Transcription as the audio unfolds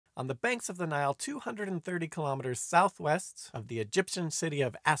On the banks of the Nile, 230 kilometers southwest of the Egyptian city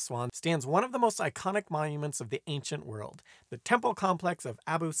of Aswan, stands one of the most iconic monuments of the ancient world, the temple complex of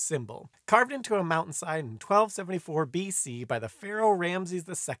Abu Simbel. Carved into a mountainside in 1274 BC by the pharaoh Ramses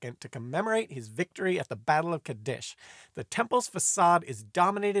II to commemorate his victory at the Battle of Kadesh, the temple's facade is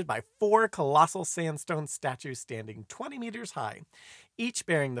dominated by 4 colossal sandstone statues standing 20 meters high, each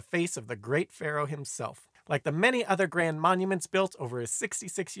bearing the face of the great pharaoh himself. Like the many other grand monuments built over his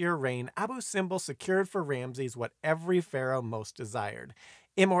 66-year reign, Abu Simbel secured for Ramses what every pharaoh most desired: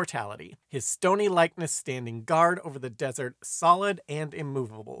 immortality, his stony likeness standing guard over the desert, solid and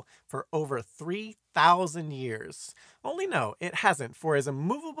immovable, for over 3,000 years. Only no, it hasn't, for as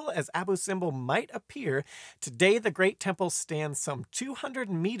immovable as Abu Simbel might appear, today the Great Temple stands some 200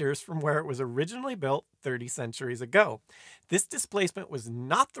 meters from where it was originally built 30 centuries ago. This displacement was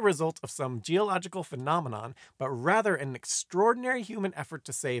not the result of some geological phenomenon, but rather an extraordinary human effort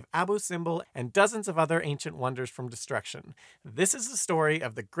to save Abu Simbel and dozens of other ancient wonders from destruction. This is the story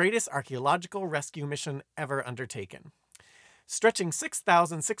of the greatest archaeological rescue mission ever undertaken. Stretching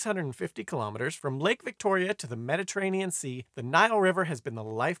 6,650 kilometers from Lake Victoria to the Mediterranean Sea, the Nile River has been the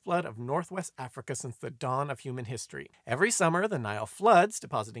lifeblood of Northwest Africa since the dawn of human history. Every summer, the Nile floods,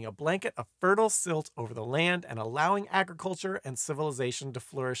 depositing a blanket of fertile silt over the land and allowing agriculture and civilization to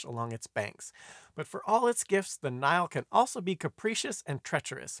flourish along its banks. But for all its gifts, the Nile can also be capricious and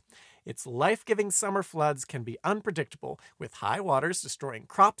treacherous. Its life-giving summer floods can be unpredictable, with high waters destroying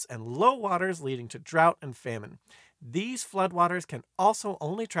crops and low waters leading to drought and famine. These floodwaters can also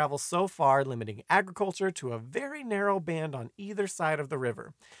only travel so far, limiting agriculture to a very narrow band on either side of the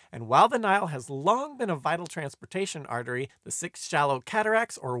river. And while the Nile has long been a vital transportation artery, the 6 shallow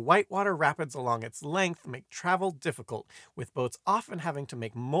cataracts or whitewater rapids along its length make travel difficult, with boats often having to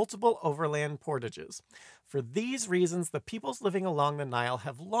make multiple overland portages. For these reasons, the peoples living along the Nile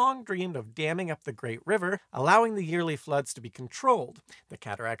have long dreamed of damming up the great river, allowing the yearly floods to be controlled, the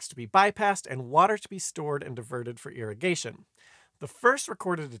cataracts to be bypassed, and water to be stored and diverted for irrigation. The first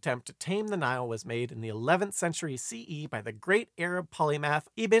recorded attempt to tame the Nile was made in the 11th century CE by the great Arab polymath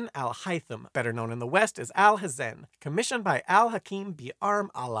Ibn al-Haytham, better known in the West as Al-Hazen. Commissioned by Al-Hakim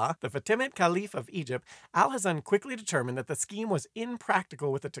bi-Arm Allah, the Fatimid Caliph of Egypt, Al-Hazen quickly determined that the scheme was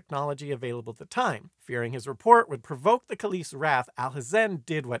impractical with the technology available at the time. Fearing his report would provoke the Caliph's wrath, Al-Hazen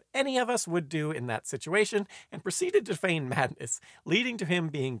did what any of us would do in that situation and proceeded to feign madness, leading to him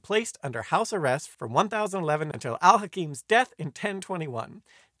being placed under house arrest from 1011 until Al-Hakim's death in 1021.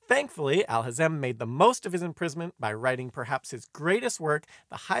 Thankfully, Al-Hazem made the most of his imprisonment by writing perhaps his greatest work,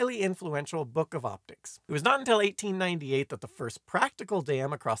 the highly influential Book of Optics. It was not until 1898 that the first practical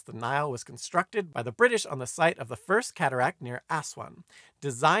dam across the Nile was constructed by the British on the site of the first cataract near Aswan.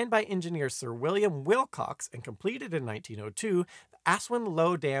 Designed by engineer Sir William Wilcox and completed in 1902, the Aswan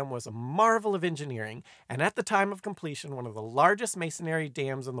Low Dam was a marvel of engineering, and at the time of completion, one of the largest masonry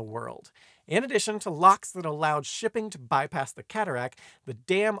dams in the world. In addition to locks that allowed shipping to bypass the cataract, the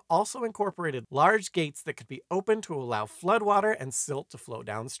dam also incorporated large gates that could be opened to allow floodwater and silt to flow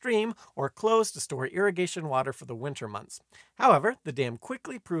downstream, or closed to store irrigation water for the winter months. However, the dam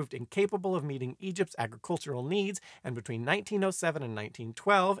quickly proved incapable of meeting Egypt's agricultural needs, and between 1907 and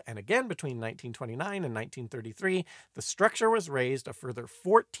 1912, and again between 1929 and 1933, the structure was raised a further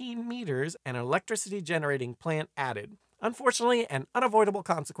 14 meters and an electricity generating plant added. Unfortunately, an unavoidable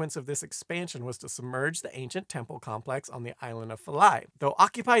consequence of this expansion was to submerge the ancient temple complex on the island of Philae. Though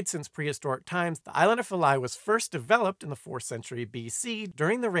occupied since prehistoric times, the island of Philae was first developed in the 4th century BC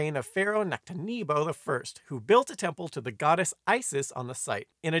during the reign of Pharaoh Nectanebo I, who built a temple to the goddess Isis on the site.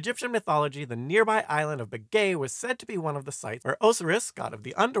 In Egyptian mythology, the nearby island of Bagay was said to be one of the sites where Osiris, god of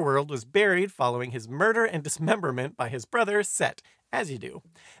the underworld, was buried following his murder and dismemberment by his brother Set. As you do.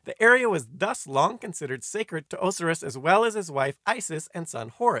 The area was thus long considered sacred to Osiris as well as his wife Isis and son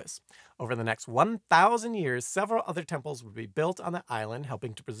Horus. Over the next 1,000 years, several other temples would be built on the island,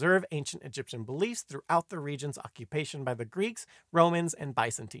 helping to preserve ancient Egyptian beliefs throughout the region's occupation by the Greeks, Romans, and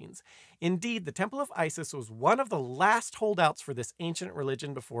Byzantines. Indeed, the Temple of Isis was one of the last holdouts for this ancient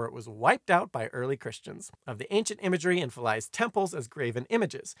religion before it was wiped out by early Christians. Of the ancient imagery in Philae's temples as graven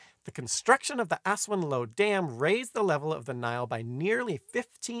images, the construction of the Aswan Low Dam raised the level of the Nile by nearly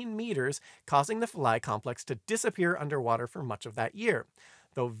 15 meters, causing the Philae complex to disappear underwater for much of that year.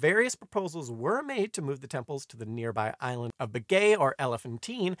 Though various proposals were made to move the temples to the nearby island of Bagay or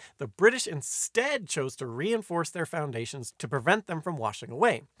Elephantine, the British instead chose to reinforce their foundations to prevent them from washing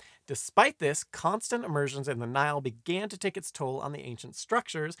away. Despite this, constant immersions in the Nile began to take its toll on the ancient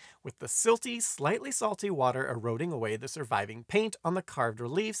structures, with the silty, slightly salty water eroding away the surviving paint on the carved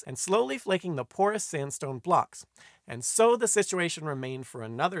reliefs and slowly flaking the porous sandstone blocks. And so the situation remained for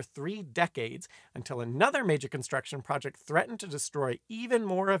another 3 decades until another major construction project threatened to destroy even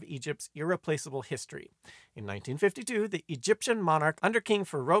more of Egypt's irreplaceable history. In 1952, the Egyptian monarch under King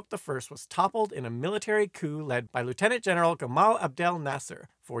Farouk I was toppled in a military coup led by Lieutenant General Gamal Abdel Nasser.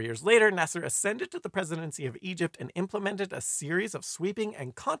 4 years later, Nasser ascended to the presidency of Egypt and implemented a series of sweeping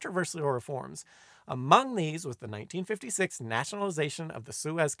and controversial reforms. Among these was the 1956 nationalization of the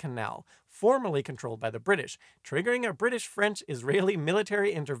Suez Canal, formerly controlled by the British, triggering a British-French-Israeli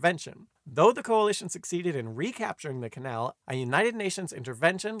military intervention. Though the coalition succeeded in recapturing the canal, a United Nations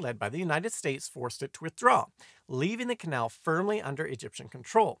intervention led by the United States forced it to withdraw, leaving the canal firmly under Egyptian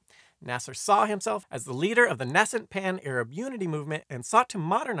control. Nasser saw himself as the leader of the nascent Pan-Arab Unity movement and sought to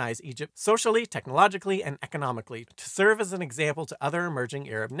modernize Egypt socially, technologically, and economically to serve as an example to other emerging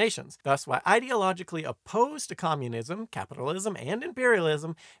Arab nations. Thus, while ideologically opposed to communism, capitalism, and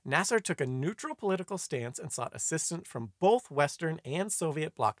imperialism, Nasser took a neutral political stance and sought assistance from both Western and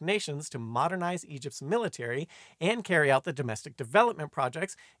Soviet bloc nations to modernize Egypt's military and carry out the domestic development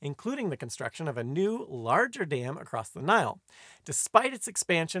projects, including the construction of a new, larger dam across the Nile. Despite its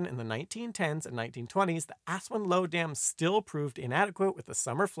expansion in the 1910s and 1920s, the Aswan Low Dam still proved inadequate, with the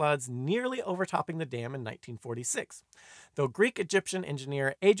summer floods nearly overtopping the dam in 1946. Though Greek-Egyptian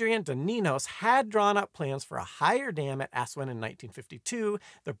engineer Adrian Daninos had drawn up plans for a higher dam at Aswan in 1952,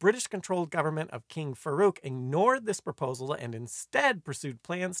 the British-controlled government of King Farouk ignored this proposal and instead pursued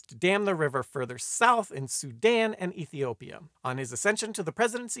plans to dam the river further south in Sudan and Ethiopia. On his ascension to the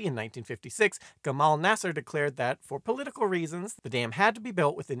presidency in 1956, Gamal Nasser declared that, for political reasons, the dam had to be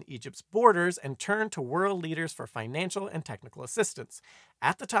built within Egypt's borders and turned to world leaders for financial and technical assistance.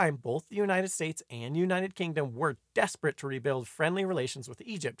 At the time, both the United States and United Kingdom were desperate to rebuild friendly relations with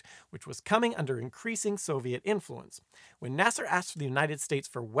Egypt, which was coming under increasing Soviet influence. When Nasser asked the United States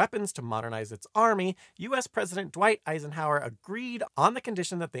for weapons to modernize its army, U.S. President Dwight Eisenhower agreed on the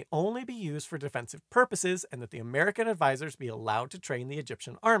condition that they only be used for defensive purposes and that the American advisors be allowed to train the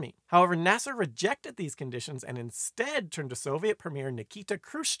Egyptian army. However, Nasser rejected these conditions and instead turned to Soviet Premier Nikita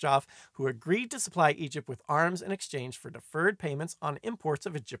Khrushchev, who agreed to supply Egypt with arms in exchange for deferred payments on imports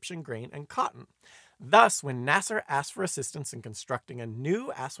of Egyptian grain and cotton. Thus, when Nasser asked for assistance in constructing a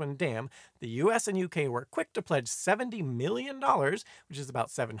new Aswan Dam, the US and UK were quick to pledge $70 million, which is about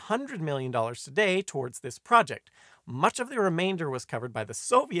 $700 million today, towards this project. Much of the remainder was covered by the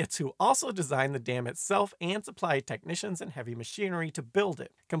Soviets, who also designed the dam itself and supplied technicians and heavy machinery to build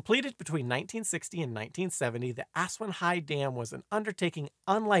it. Completed between 1960 and 1970, the Aswan High Dam was an undertaking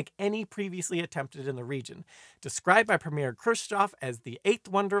unlike any previously attempted in the region. Described by Premier Khrushchev as the eighth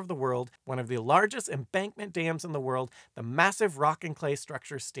wonder of the world, one of the largest embankment dams in the world, the massive rock and clay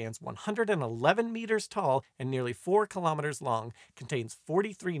structure stands 111 meters tall and nearly 4 kilometers long, contains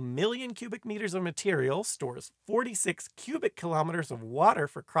 43 million cubic meters of material, stores 46 cubic kilometers of water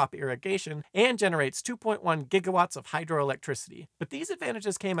for crop irrigation, and generates 2.1 gigawatts of hydroelectricity. But these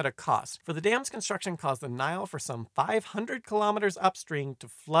advantages came at a cost, for the dam's construction caused the Nile for some 500 kilometers upstream to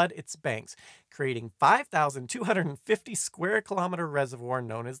flood its banks, creating 5,250 square kilometer reservoir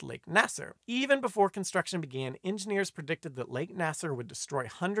known as Lake Nasser. Even before construction began, engineers predicted that Lake Nasser would destroy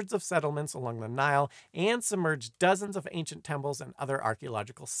hundreds of settlements along the Nile and submerge dozens of ancient temples and other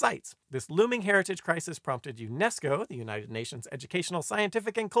archaeological sites. This looming heritage crisis prompted UNESCO, the United Nations Educational,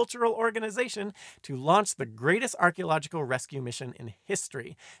 Scientific, and Cultural Organization, to launch the greatest archaeological rescue mission in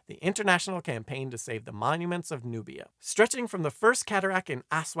history, the International Campaign to Save the Monuments of Nubia. Stretching from the first cataract in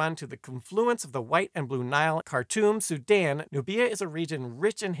Aswan to the confluence of the White and Blue Nile, Khartoum, Sudan, Nubia is a region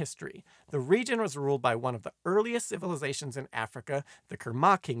rich in history. The region was ruled by one of the earliest civilizations in Africa, the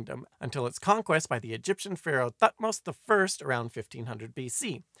Kerma Kingdom, until its conquest by the Egyptian pharaoh Thutmose I around 1500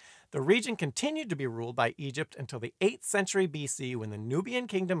 BC. The region continued to be ruled by Egypt until the 8th century BC, when the Nubian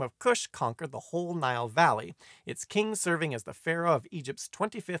kingdom of Kush conquered the whole Nile Valley, its king serving as the pharaoh of Egypt's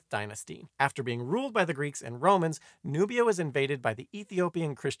 25th dynasty. After being ruled by the Greeks and Romans, Nubia was invaded by the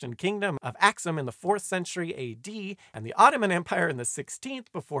Ethiopian Christian kingdom of Aksum in the 4th century AD and the Ottoman Empire in the 16th,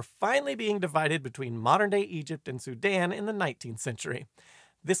 before finally being divided between modern-day Egypt and Sudan in the 19th century.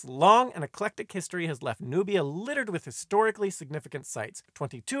 This long and eclectic history has left Nubia littered with historically significant sites,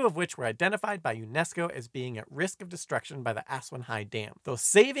 22 of which were identified by UNESCO as being at risk of destruction by the Aswan High Dam. Though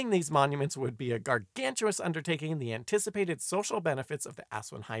saving these monuments would be a gargantuous undertaking, the anticipated social benefits of the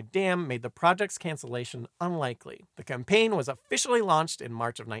Aswan High Dam made the project's cancellation unlikely. The campaign was officially launched in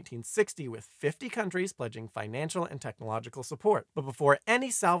March of 1960, with 50 countries pledging financial and technological support. But before any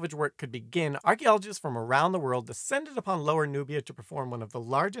salvage work could begin, archaeologists from around the world descended upon Lower Nubia to perform one of the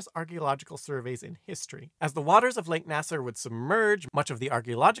largest archaeological surveys in history. As the waters of Lake Nasser would submerge much of the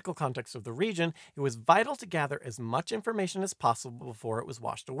archaeological context of the region, it was vital to gather as much information as possible before it was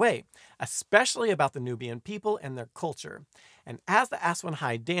washed away, especially about the Nubian people and their culture. And as the Aswan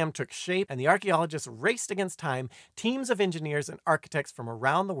High Dam took shape and the archaeologists raced against time, teams of engineers and architects from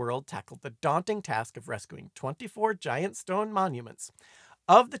around the world tackled the daunting task of rescuing 24 giant stone monuments.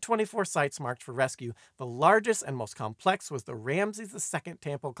 Of the 24 sites marked for rescue, the largest and most complex was the Ramses II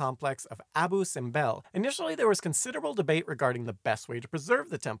temple complex of Abu Simbel. Initially, there was considerable debate regarding the best way to preserve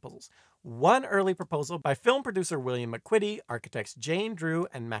the temples. One early proposal by film producer William McQuitty, architects Jane Drew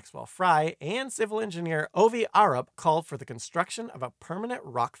and Maxwell Fry, and civil engineer Ovi Arup called for the construction of a permanent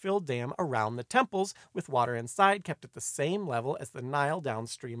rock-filled dam around the temples, with water inside kept at the same level as the Nile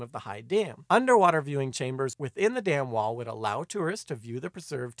downstream of the high dam. Underwater viewing chambers within the dam wall would allow tourists to view the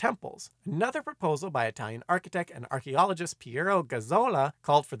preserved temples. Another proposal by Italian architect and archaeologist Piero Gazzola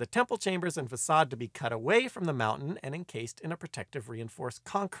called for the temple chambers and facade to be cut away from the mountain and encased in a protective reinforced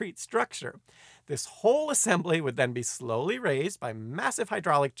concrete structure. This whole assembly would then be slowly raised by massive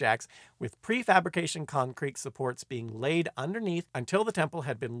hydraulic jacks, with prefabrication concrete supports being laid underneath until the temple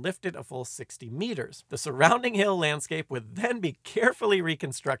had been lifted a full 60 meters. The surrounding hill landscape would then be carefully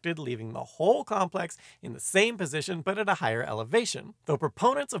reconstructed, leaving the whole complex in the same position but at a higher elevation. Though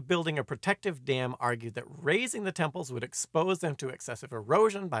proponents of building a protective dam argued that raising the temples would expose them to excessive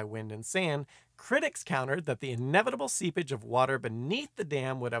erosion by wind and sand, critics countered that the inevitable seepage of water beneath the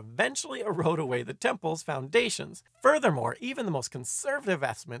dam would eventually erode away the temple's foundations. Furthermore, even the most conservative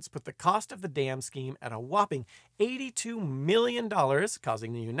estimates put the cost of the dam scheme at a whopping $82 million,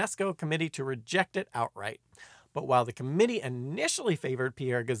 causing the UNESCO committee to reject it outright. But while the committee initially favored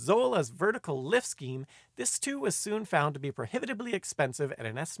Pierre Gazzola's vertical lift scheme, this too was soon found to be prohibitively expensive at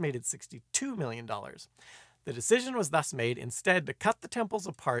an estimated $62 million. The decision was thus made instead to cut the temples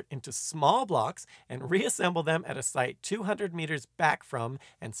apart into small blocks and reassemble them at a site 200 meters back from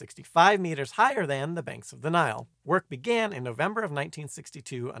and 65 meters higher than the banks of the Nile. Work began in November of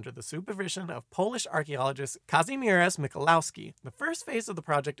 1962 under the supervision of Polish archaeologist Kazimierz Michalowski. The first phase of the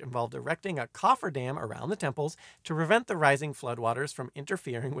project involved erecting a cofferdam around the temples to prevent the rising floodwaters from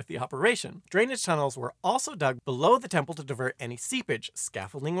interfering with the operation. Drainage tunnels were also dug below the temple to divert any seepage.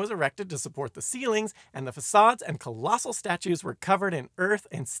 Scaffolding was erected to support the ceilings, and the facades and colossal statues were covered in earth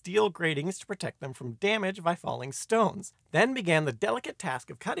and steel gratings to protect them from damage by falling stones. Then began the delicate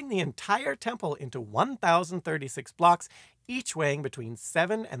task of cutting the entire temple into 1,036 blocks, each weighing between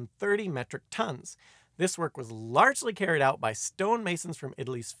 7 and 30 metric tons. This work was largely carried out by stonemasons from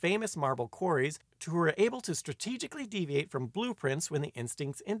Italy's famous marble quarries, who were able to strategically deviate from blueprints when the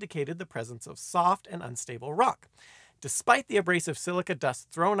instincts indicated the presence of soft and unstable rock. Despite the abrasive silica dust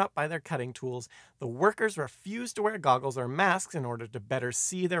thrown up by their cutting tools, the workers refused to wear goggles or masks in order to better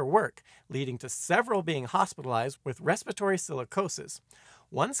see their work, leading to several being hospitalized with respiratory silicosis.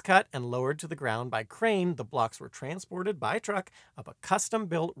 Once cut and lowered to the ground by crane, the blocks were transported by truck up a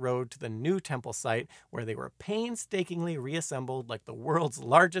custom-built road to the new temple site, where they were painstakingly reassembled like the world's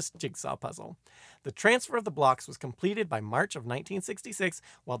largest jigsaw puzzle. The transfer of the blocks was completed by March of 1966,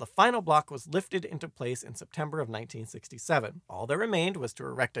 while the final block was lifted into place in September of 1967. All that remained was to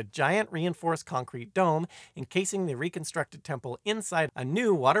erect a giant reinforced concrete dome, encasing the reconstructed temple inside a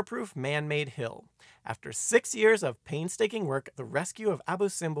new waterproof man-made hill. After 6 years of painstaking work, the rescue of Abu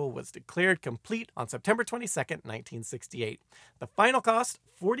Simbel was declared complete on September 22, 1968. The final cost,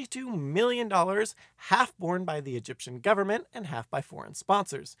 $42 million, half borne by the Egyptian government and half by foreign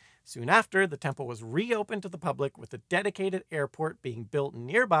sponsors. Soon after, the temple was reopened to the public, with a dedicated airport being built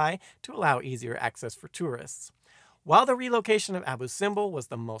nearby to allow easier access for tourists. While the relocation of Abu Simbel was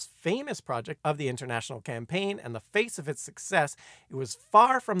the most famous project of the international campaign and the face of its success, it was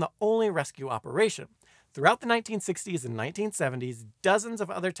far from the only rescue operation. Throughout the 1960s and 1970s, dozens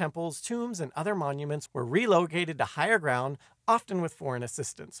of other temples, tombs, and other monuments were relocated to higher ground, often with foreign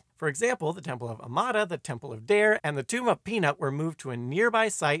assistance. For example, the Temple of Amada, the Temple of Dare, and the Tomb of Peanut were moved to a nearby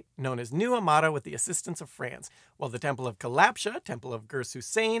site known as New Amada with the assistance of France, while the Temple of Kalabsha, Temple of Gurs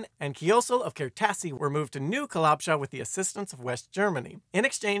Hussein, and Kiosul of Kirtasi were moved to New Kalabsha with the assistance of West Germany. In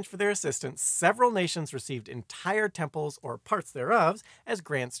exchange for their assistance, several nations received entire temples or parts thereof as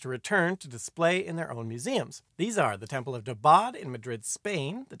grants to return to display in their own museums. These are the Temple of Dabad in Madrid,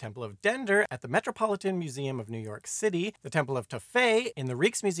 Spain, the Temple of Dender at the Metropolitan Museum of New York City, the Temple of Tafé in the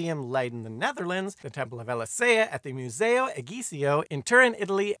Rijksmuseum Leiden, the Netherlands, the Temple of Elisea at the Museo Egizio in Turin,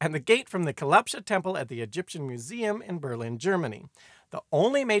 Italy, and the gate from the Kalabsha Temple at the Egyptian Museum in Berlin, Germany. The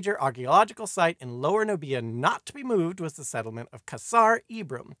only major archaeological site in Lower Nubia not to be moved was the settlement of Qasr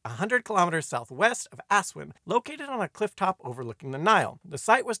Ibrim, 100 kilometers southwest of Aswan, located on a clifftop overlooking the Nile. The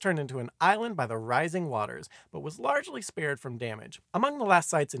site was turned into an island by the rising waters, but was largely spared from damage. Among the last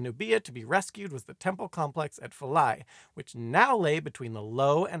sites in Nubia to be rescued was the temple complex at Philae, which now lay between the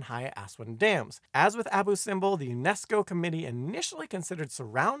Low and High Aswan dams. As with Abu Simbel, the UNESCO committee initially considered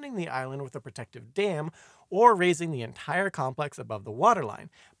surrounding the island with a protective dam or raising the entire complex above the waterline,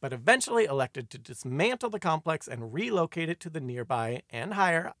 but eventually elected to dismantle the complex and relocate it to the nearby and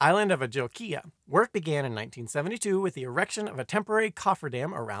higher island of Ajilkia. Work began in 1972 with the erection of a temporary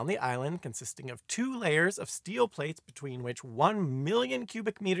cofferdam around the island consisting of 2 layers of steel plates between which 1 million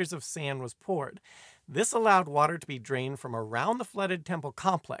cubic meters of sand was poured. This allowed water to be drained from around the flooded temple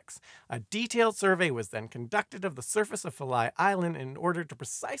complex. A detailed survey was then conducted of the surface of Philae Island in order to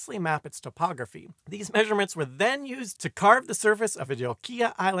precisely map its topography. These measurements were then used to carve the surface of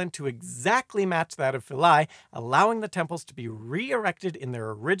Ajilkia Island to exactly match that of Philae, allowing the temples to be re-erected in their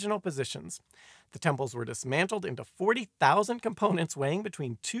original positions. The temples were dismantled into 40,000 components weighing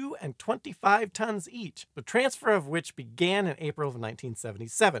between 2 and 25 tons each, the transfer of which began in April of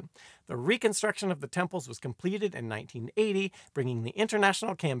 1977. The reconstruction of the temples was completed in 1980, bringing the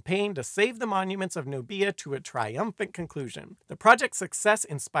international campaign to save the monuments of Nubia to a triumphant conclusion. The project's success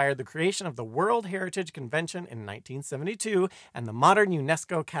inspired the creation of the World Heritage Convention in 1972 and the modern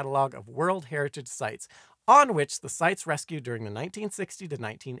UNESCO Catalog of World Heritage Sites, on which the sites rescued during the 1960 to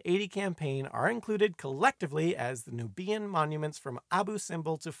 1980 campaign are included collectively as the Nubian monuments from Abu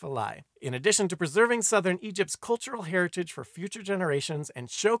Simbel to Philae. In addition to preserving southern Egypt's cultural heritage for future generations and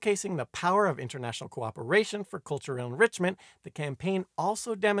showcasing the power of international cooperation for cultural enrichment, the campaign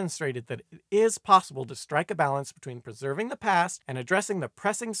also demonstrated that it is possible to strike a balance between preserving the past and addressing the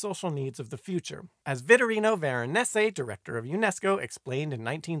pressing social needs of the future. As Vitorino Veronese, director of UNESCO, explained in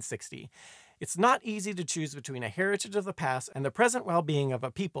 1960, "It's not easy to choose between a heritage of the past and the present well-being of a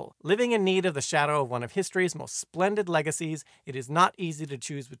people. Living in need of the shadow of one of history's most splendid legacies, it is not easy to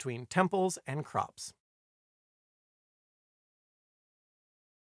choose between temples and crops."